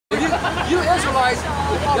You Israelites,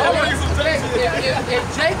 if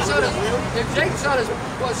Jake shut up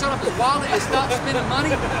his wallet and stopped spending money,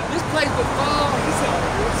 this place would fall within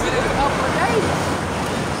a couple of days.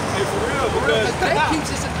 Hey, for real, because Jay keeps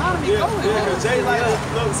this economy going. Yeah, because Jay like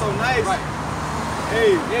looking so nice. Right.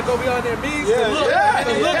 Hey, they're gonna be on their knees to look.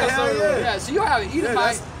 Yeah, so you have an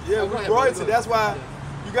Edomite. Yeah, we royalty. That's why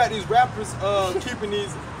you got these rappers keeping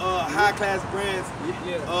these high class brands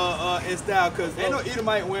in style, because ain't no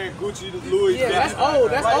Edomite wearing Gucci, Louis. Yeah, that's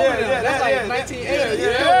old. That's old. That's like 1980.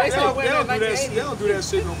 They started wearing that in 1980. They don't do that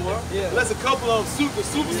shit no more. Unless a couple of them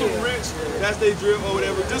super rich, that's they drip or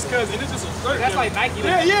whatever. Just cause, and it's just a shirt. That's like Nike.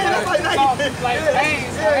 That's like Nike. Like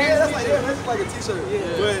Hanes. That's like a t-shirt.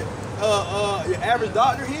 But your average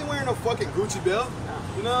doctor, he ain't wearing no fucking Gucci belt.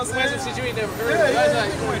 You know what I'm saying? Shit you ain't never heard of. Yeah,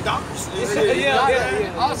 he's wearing doctors.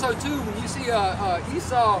 Also, too, when you see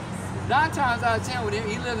Esau, 9 times out of 10 with him,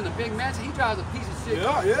 he lives in a big mansion, he drives a piece of shit.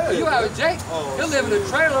 You have a Jake, he'll live in a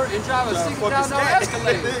trailer and drive a $60,000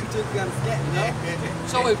 Escalade.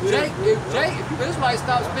 So if you Israelites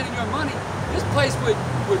stop spending your money, this place would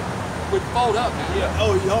fold up, man.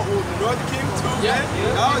 Oh, the Northern Kingdom too, man.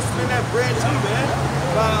 Y'all spend that bread too, man.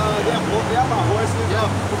 Y'all buy horses,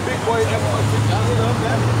 big boys, y'all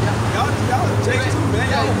Jake too,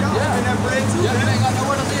 man. Y'all spend that bread too, man. You ain't got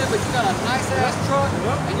nowhere to live, but you got a nice ass truck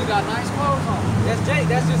and you got nice clothes on. That's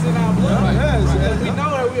Jake. That's just in our blood. We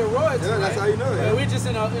know that we're royalty. That's how you know it. We're just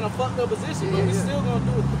in a fucked up position, but we still gonna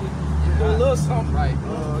do a little something. Right.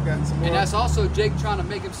 And that's also Jake trying to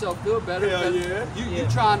make himself feel better. You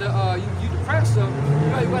trying to you depressed him.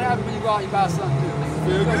 You know what happens when you go out and you buy something new?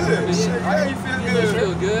 Feel good. You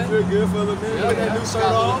feel good. Feel good for a little minute. Put that new shirt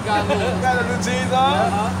on. Got the new jeans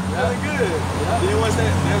on. Feeling good. Then once you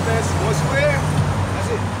wear, that's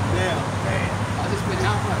it. Damn. I just been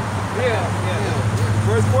out much.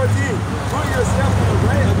 Verse 14. Put yourself in the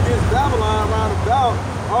way against Babylon round about.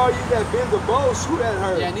 All you that bend the bow, shoot at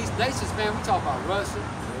her. Yeah, and these nations, man, we talk about Russia,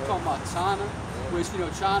 we talking about China, which, you know,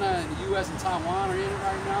 China and the U.S. and Taiwan are in it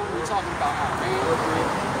right now. We're talking about Iran,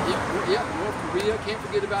 North Korea, can't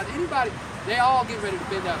forget about anybody. They all get ready to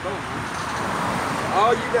bend that bow, man.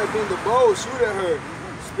 All you that bend the bow, shoot at her.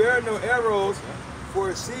 Spare no arrows,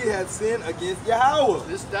 for she had sinned against Yahweh.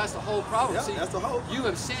 That's the whole problem. See, that's the whole. You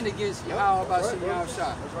have sinned against Yahweh by Shimon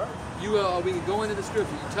Shah. You we can go into the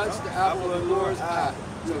scripture. You touch the apple of the Lord's eye.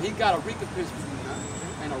 So he got a recompense for you, man.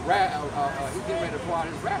 And he's getting ready to pour out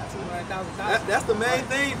his wrath. That's the main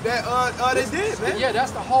thing that they did, man. Yeah,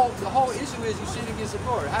 that's the whole issue is you sin against the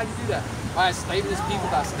Lord. How do you do that? By enslaving his people,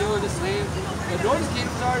 by stealing this land. The Northern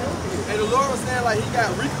Kingdom was already over here. And the Lord was saying like he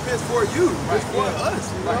got recompense for you, which for us,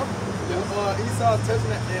 you know. Esau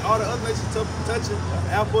touching it, and all the other nations touching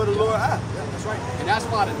the apple of the Lord's eye. That's right. And that's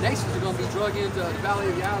why the nations are going to be drug into the valley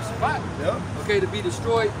of Yahweh, okay, to be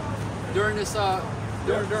destroyed during this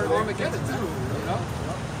during Armageddon, you know.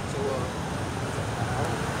 So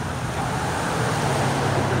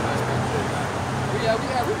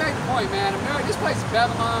we made the point, man. America, this place is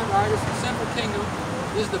Babylon, all right? It's the central kingdom.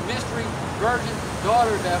 This is the mystery virgin daughter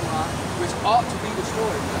of Babylon, which ought to be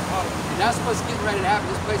destroyed. And that's what's getting ready to happen.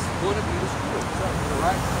 This place is going to be destroyed. All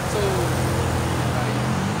right? So,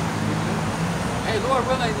 hey, Lord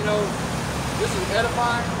willing, you know, this is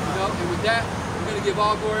edifying, you know, and with that, we're going to give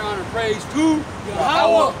all glory, honor, and praise to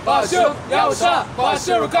Yahweh, Ba'ashem, Yahushua,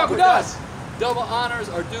 Ba'ashem, Kakudas. Double honors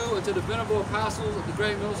are due unto the venerable apostles of the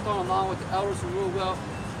great millstone, along with the elders who rule well.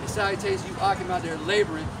 And salutations, you Akim out there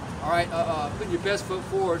laboring, all right, putting your best foot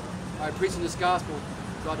forward, all right, preaching this gospel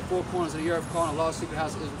throughout the 4 corners of the earth, calling a lost secret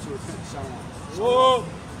house of Israel to repentance. Shalom. Whoa.